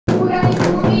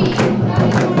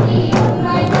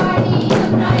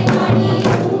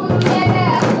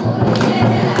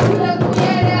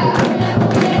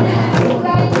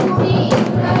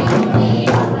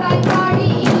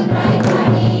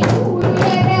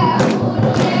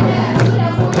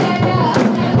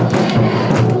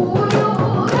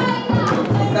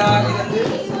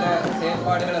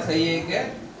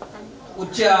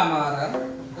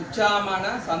உற்சாகமான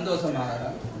சந்தோஷமாக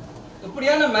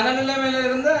இப்படியான மனநிலைமையில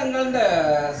இருந்து எங்கள்ட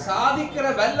சாதிக்கிற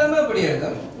வெள்ளமே இப்படி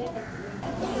இருக்கும்.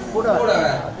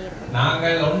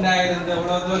 நாங்கள் ஒன்றாயிருந்து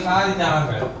எவ்வளவு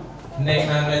சாதிச்சாங்க. இன்னைக்கு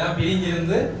நாங்கள் எல்லாம்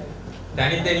பிரிஞ்சிருந்து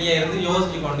தனித்தனியா இருந்து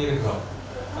யோசிச்சு கொண்டிருக்கிறோம்.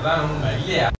 அதான் உண்மை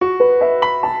இல்லையா?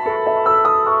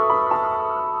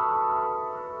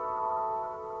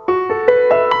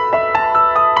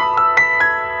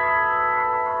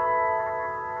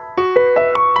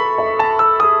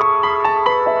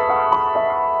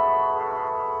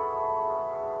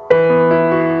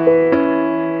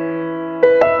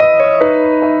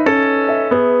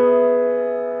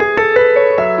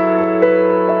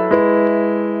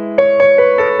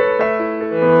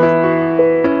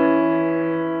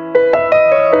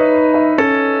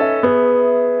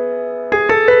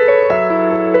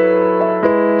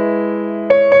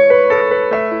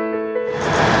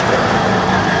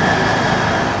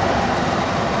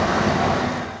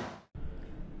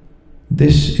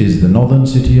 This is the northern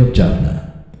city of Jaffna,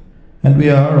 and we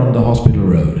are on the hospital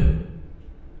road.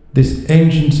 This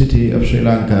ancient city of Sri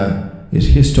Lanka is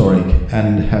historic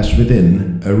and has within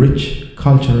a rich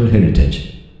cultural heritage.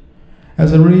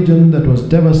 As a region that was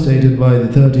devastated by the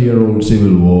 30-year-old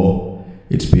civil war,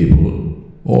 its people,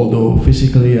 although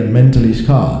physically and mentally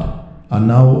scarred, are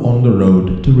now on the road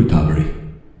to recovery.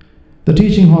 The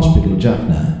teaching hospital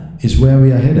Jaffna is where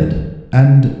we are headed,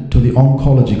 and to the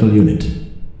oncological unit.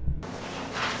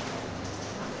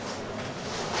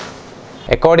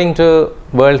 According to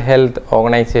World Health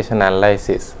Organization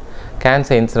analysis,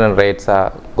 cancer incidence rates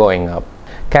are going up.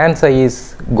 Cancer is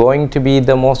going to be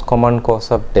the most common cause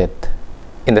of death.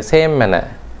 In the same manner,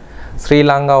 Sri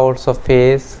Lanka also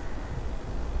faces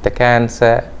the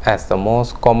cancer as the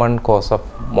most common cause of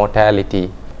mortality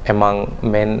among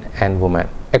men and women.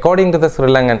 According to the Sri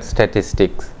Lankan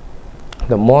statistics,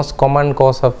 the most common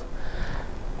cause of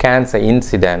cancer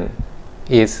incident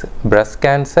is breast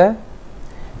cancer.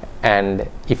 And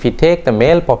if we take the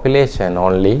male population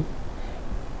only,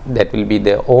 that will be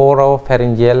the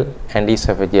oropharyngeal and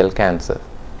esophageal cancer.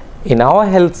 In our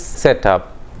health setup,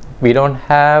 we don't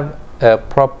have a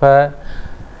proper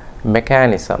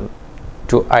mechanism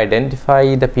to identify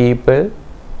the people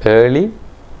early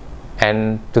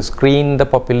and to screen the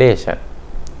population.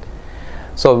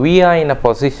 So we are in a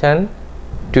position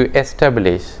to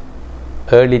establish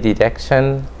early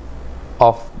detection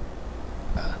of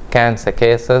cancer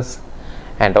cases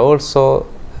and also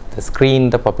screen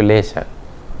the population.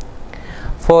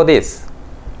 For this,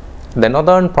 the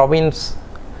Northern Province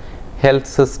Health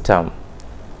System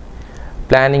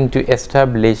planning to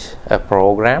establish a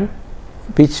program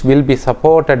which will be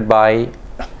supported by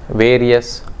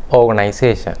various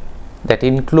organizations. That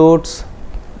includes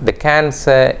the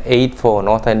Cancer Aid for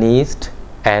North and East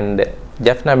and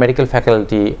Jaffna Medical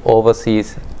Faculty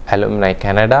Overseas Alumni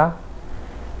Canada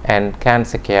and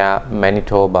Cancer Care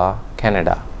Manitoba,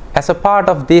 Canada. As a part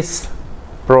of this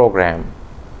program,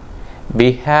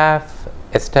 we have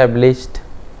established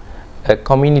a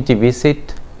community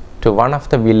visit to one of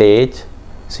the village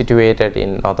situated in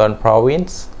Northern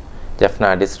Province,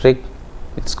 Jaffna district.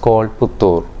 It's called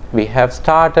Puttur. We have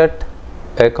started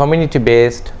a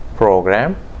community-based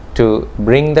program to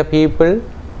bring the people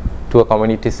to a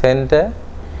community center,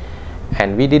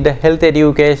 and we did a health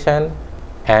education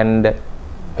and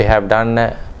we have done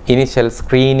initial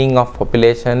screening of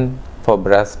population for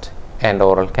breast and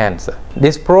oral cancer.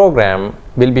 This program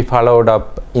will be followed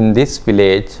up in this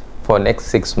village for next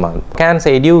 6 months. Cancer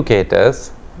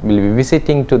educators will be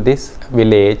visiting to this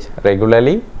village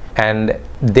regularly, and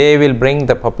they will bring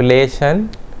the population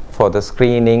for the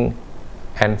screening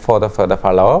and for the further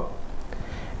follow-up,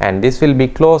 and this will be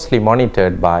closely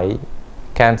monitored by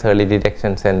Cancer Early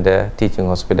Detection Center, Teaching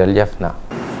Hospital, Jaffna.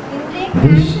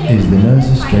 This is the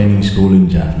Nurses Training School in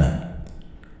Jaffna.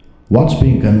 What's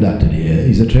being conducted here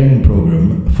is a training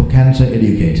program for cancer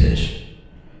educators.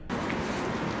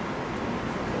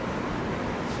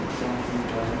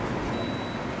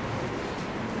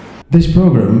 This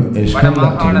program is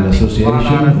conducted in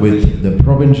association with the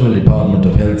Provincial Department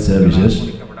of Health Services,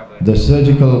 the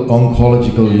Surgical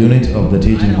Oncological Unit of the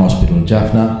Teaching Hospital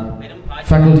Jaffna,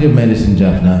 Faculty of Medicine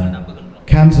Jaffna,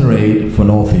 Cancer Aid for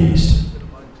Northeast,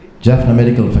 Jaffna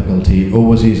Medical Faculty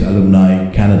Overseas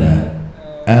Alumni Canada,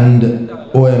 and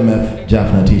OMF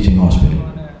Jaffna Teaching Hospital.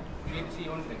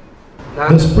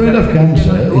 The spread of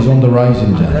cancer is on the rise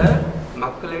in Jaffna.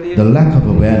 The lack of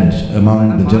awareness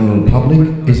among the general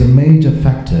public is a major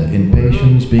factor in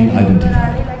patients being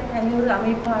identified.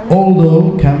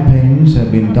 Although campaigns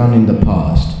have been done in the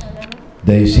past,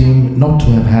 they seem not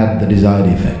to have had the desired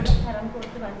effect.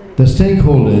 The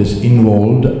stakeholders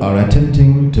involved are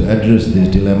attempting to address this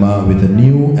dilemma with a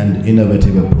new and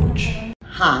innovative approach.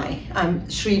 Hi, I'm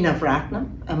Sri Navratnam.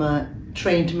 I'm a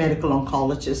trained medical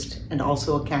oncologist and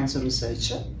also a cancer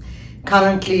researcher.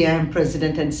 Currently, I am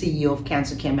President and CEO of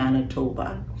Cancer Care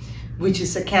Manitoba, which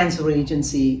is a cancer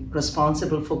agency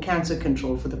responsible for cancer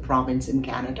control for the province in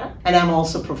Canada. And I'm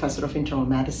also Professor of Internal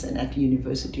Medicine at the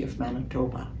University of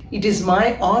Manitoba. It is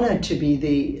my honor to be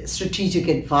the strategic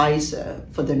advisor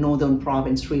for the Northern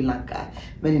Province, Sri Lanka,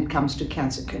 when it comes to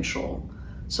cancer control.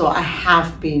 So I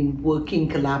have been working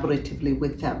collaboratively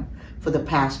with them for the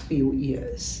past few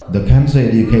years. The cancer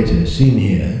educators seen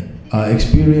here are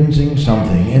experiencing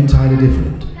something entirely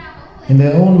different. In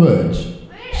their own words,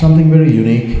 something very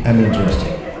unique and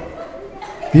interesting.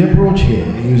 The approach here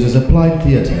uses applied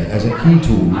theatre as a key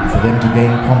tool for them to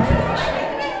gain confidence.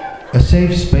 A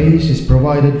safe space is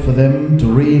provided for them to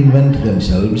reinvent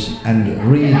themselves and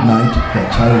reignite their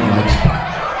childlike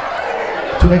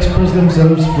spark, to express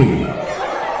themselves freely.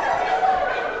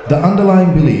 The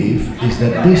underlying belief is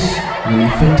that this will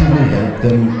effectively help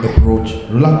them approach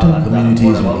reluctant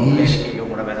communities with ease,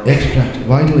 extract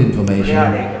vital information,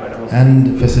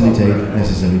 and facilitate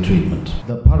necessary treatment.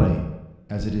 The parai,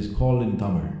 as it is called in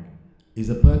Tamil, is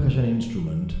a percussion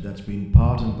instrument that's been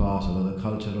part and parcel of the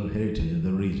cultural heritage of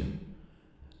the region.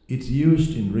 It's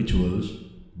used in rituals,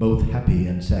 both happy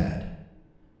and sad.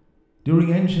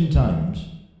 During ancient times,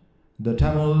 the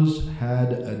Tamils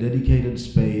had a dedicated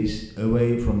space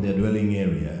away from their dwelling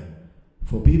area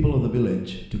for people of the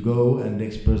village to go and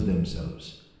express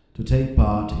themselves, to take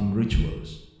part in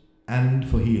rituals, and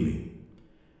for healing.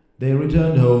 They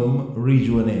returned home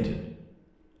rejuvenated.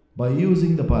 By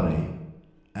using the parai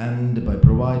and by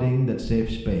providing that safe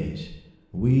space,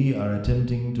 we are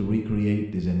attempting to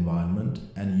recreate this environment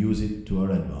and use it to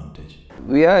our advantage.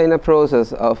 We are in a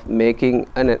process of making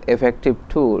an effective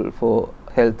tool for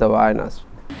health awareness.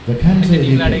 The cancer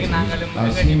educators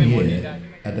are seen here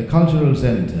at the cultural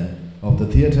centre of the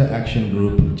Theatre Action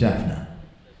Group Jaffna,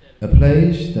 a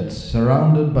place that's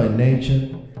surrounded by nature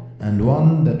and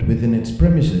one that within its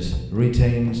premises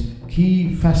retains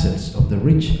key facets of the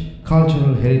rich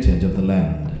cultural heritage of the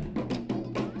land.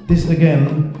 This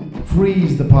again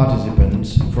frees the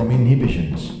participants from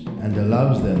inhibitions and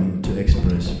allows them to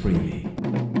express freely.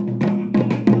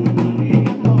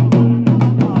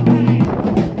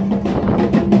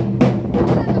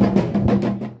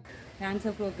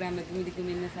 Cancer program இதுக்கு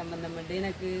என்ன சம்பந்தப்பட்டு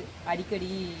எனக்கு அடிக்கடி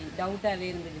டவுட்டாவே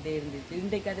இருந்துகிட்டே இருந்துச்சு.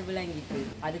 இன்றைக்கு அது விளங்கிட்டு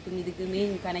அதுக்கு இதுக்கு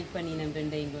மெயின் கனெக்ட் பண்ணி நம்ம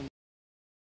ரெண்டையும்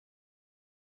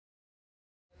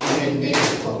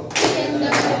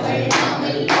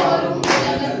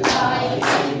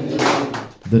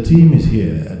The team is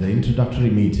here at the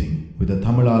introductory meeting with the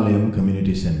Tamilalayam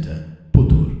Community Centre,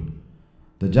 Puttur,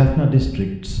 the Jaffna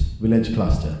district's village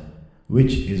cluster,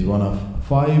 which is one of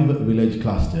 5 village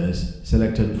clusters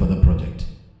selected for the project.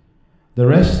 The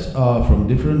rest are from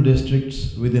different districts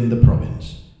within the province.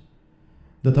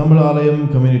 The Tamilalayam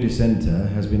Community Centre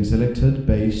has been selected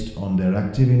based on their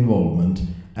active involvement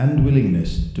and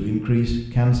willingness to increase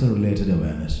cancer-related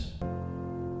awareness.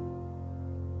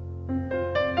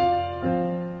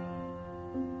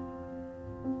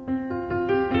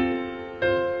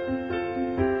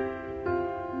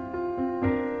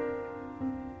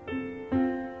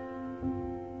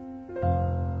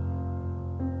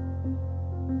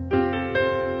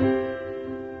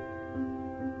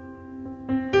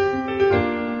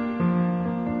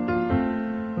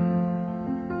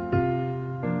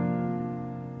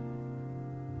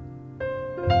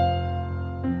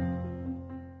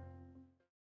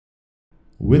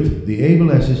 With the able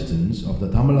assistance of the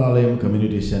Tamilalayam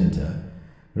Community Centre,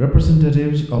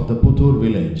 representatives of the Puttur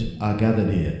village are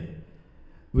gathered here.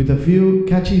 With a few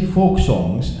catchy folk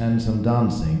songs and some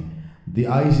dancing, the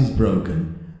ice is broken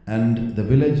and the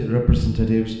village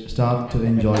representatives start to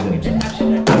enjoy themselves.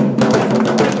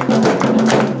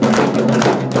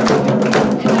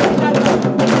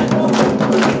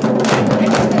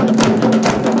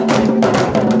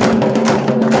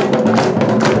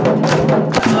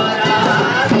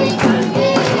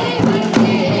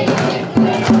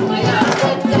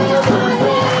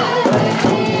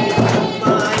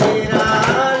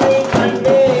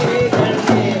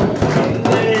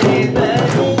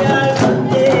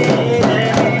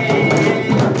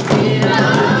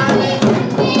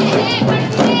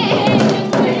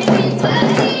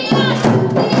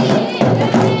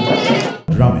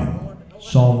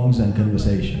 Songs and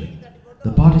conversation,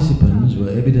 the participants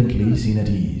were evidently seen at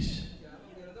ease.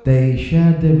 They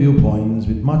shared their viewpoints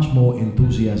with much more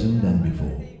enthusiasm than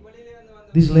before.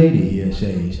 This lady here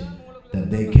says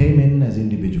that they came in as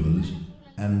individuals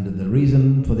and the reason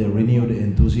for their renewed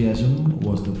enthusiasm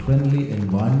was the friendly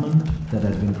environment that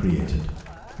has been created.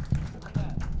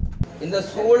 இந்த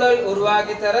சூழல்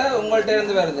உருவாக்கி தர உங்கள்கிட்ட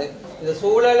இருந்து வருது. இந்த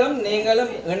சூழலும்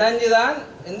நீங்களும் இணைஞ்சுதான்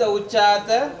இந்த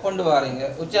உற்சாகத்தை கொண்டு வரீங்க.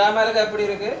 உற்சாகமா இருக்கு, எப்படி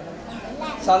இருக்கு?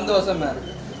 சந்தோஷமா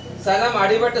இருக்கு. சனம்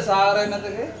அடிபட்டு சாகிற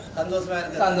என்னதுக்கு சந்தோஷமா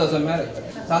இருக்கு. சந்தோஷமா இருக்கு.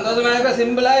 சந்தோஷமா இருக்க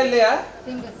சிம்பிளா இல்லையா?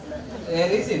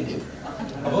 Very simple.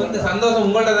 அப்போ இந்த சந்தோஷம்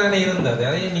உங்கள்ட்ட தானே இருந்தது,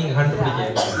 அதையும் நீங்க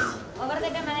கண்டுபிடிக்க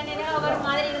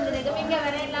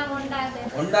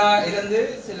ஒன்றா இருந்து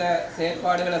சில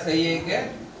செயற்பாடுகளை செய்ய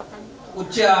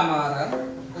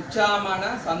உற்சாகமான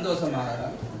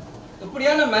சந்தோஷமாகறோம்.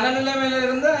 இப்படியான மனநிலைமையில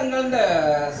இருந்து எங்கள்ட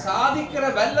சாதிக்கிற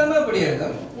வல்லமை எப்படி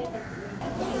இருக்கும்?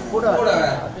 கூட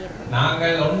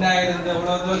நாங்கள் ஒன்றாயிருந்து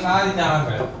எவ்வளவு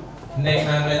சாதிச்சாங்க. இன்னைக்கு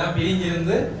நாங்கள் எல்லாம்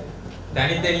பிரிஞ்சிருந்து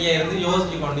தனித்தனியா இருந்து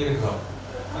யோசிச்சு கொண்டிருக்கிறோம்.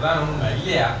 அதான் உண்மை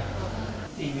இல்லையா?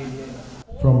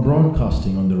 From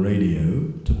broadcasting on the radio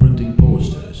to printing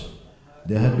posters,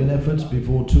 there had been efforts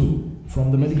before too from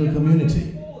the medical community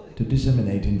to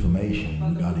disseminate information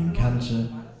regarding cancer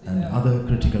and other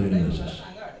critical illnesses.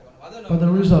 But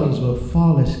the results were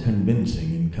far less convincing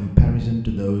in comparison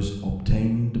to those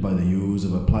obtained by the use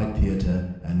of applied theatre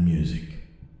and music.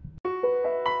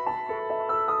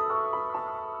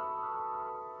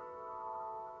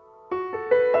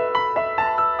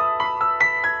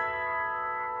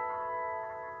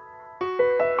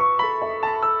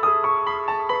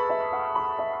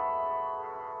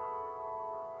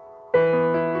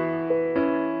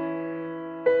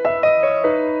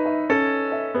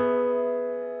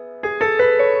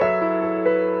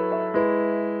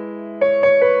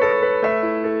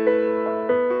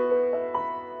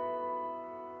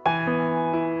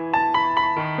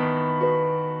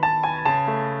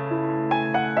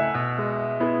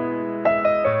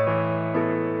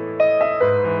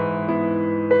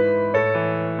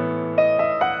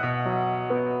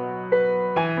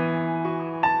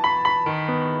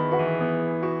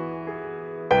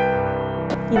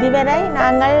 இதுவரை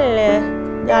நாங்கள்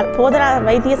போதனா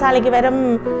வைத்தியசாலைக்கு வரும்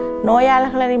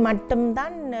நோயாளர்களை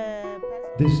மட்டும்தான்.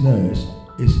 This nurse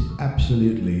is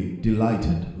absolutely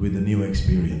delighted with the new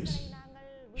experience.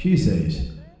 She says,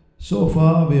 so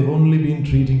far we have only been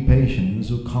treating patients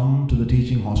who come to the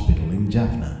teaching hospital in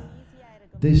Jaffna.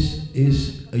 This is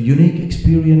a unique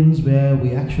experience where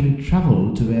we actually travel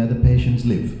to where the patients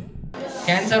live.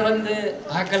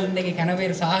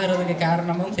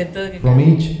 From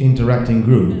each interacting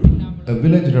group, a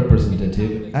village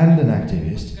representative and an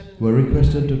activist were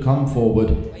requested to come forward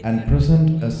and present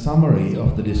a summary of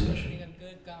the discussion.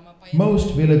 Most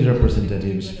village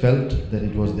representatives felt that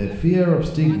it was their fear of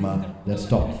stigma that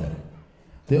stopped them.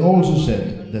 They also said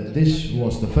that this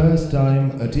was the first time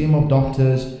a team of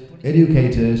doctors,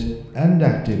 educators and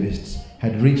activists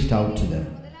had reached out to them.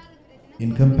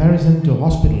 In comparison to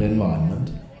hospital environment,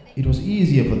 it was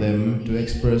easier for them to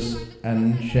express and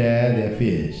share their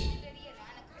fears.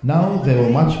 Now they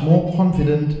were much more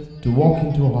confident to walk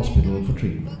into a hospital for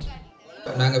treatment.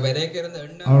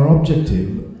 Our objective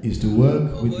is to work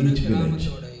with each village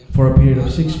for a period of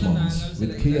 6 months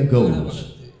with clear goals.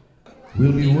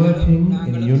 We'll be working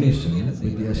in unison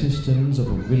with the assistance of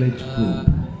a village group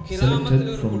selected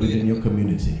from within your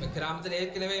community,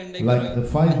 like the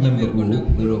 5-member group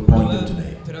we were appointed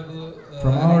today.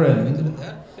 From our end,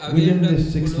 within this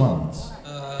 6 months,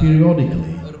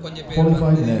 periodically,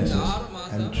 qualified nurses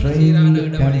and trained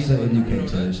cancer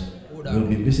educators will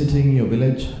be visiting your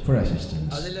village for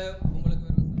assistance.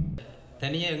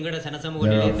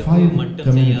 There are 5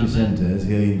 community centers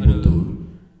here in Puttur,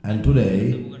 and today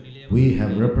we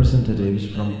have representatives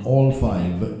from all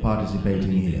 5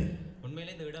 participating here.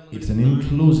 It's an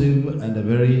inclusive and a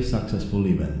very successful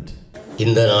event.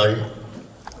 இந்த நாள்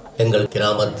எங்கள்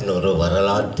கிராமத்தின் ஒரு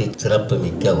வரலாற்று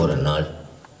சிறப்புமிக்க ஒரு நாள்.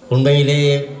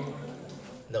 உண்மையிலேயே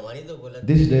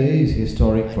This day is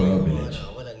historic for our village.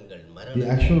 The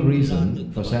actual reason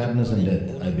for sadness and death,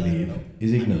 I believe,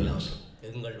 is ignorance.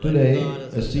 Today,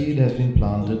 a seed has been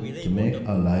planted to make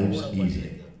our lives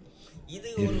easier.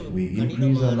 If we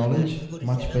increase our knowledge,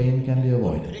 much pain can be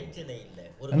avoided.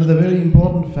 Another very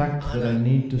important fact that I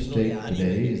need to state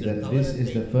today is that this is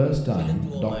the first time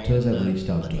doctors have reached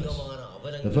out to us.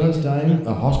 The first time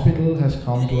a hospital has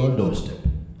come to our doorstep.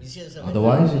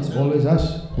 Otherwise, it's always us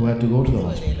who have to go to the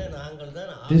hospital.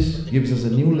 This gives us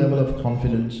a new level of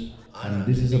confidence, and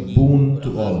this is a boon to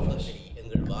all of us.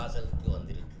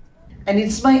 And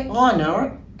it's my honor,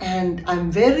 and I'm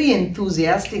very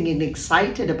enthusiastic and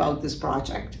excited about this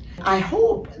project. I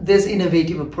hope this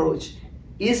innovative approach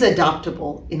is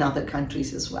adoptable in other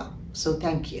countries as well. So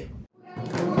thank you.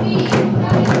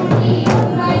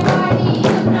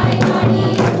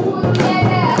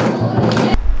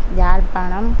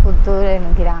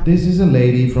 This is a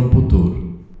lady from Puttur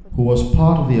who was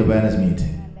part of the awareness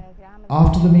meeting.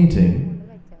 After the meeting,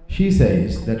 she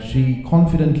says that she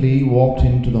confidently walked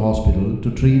into the hospital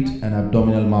to treat an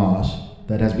abdominal mass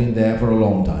that has been there for a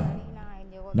long time.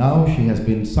 Now she has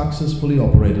been successfully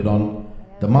operated on,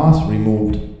 the mass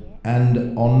removed,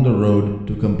 and on the road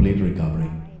to complete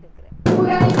recovery.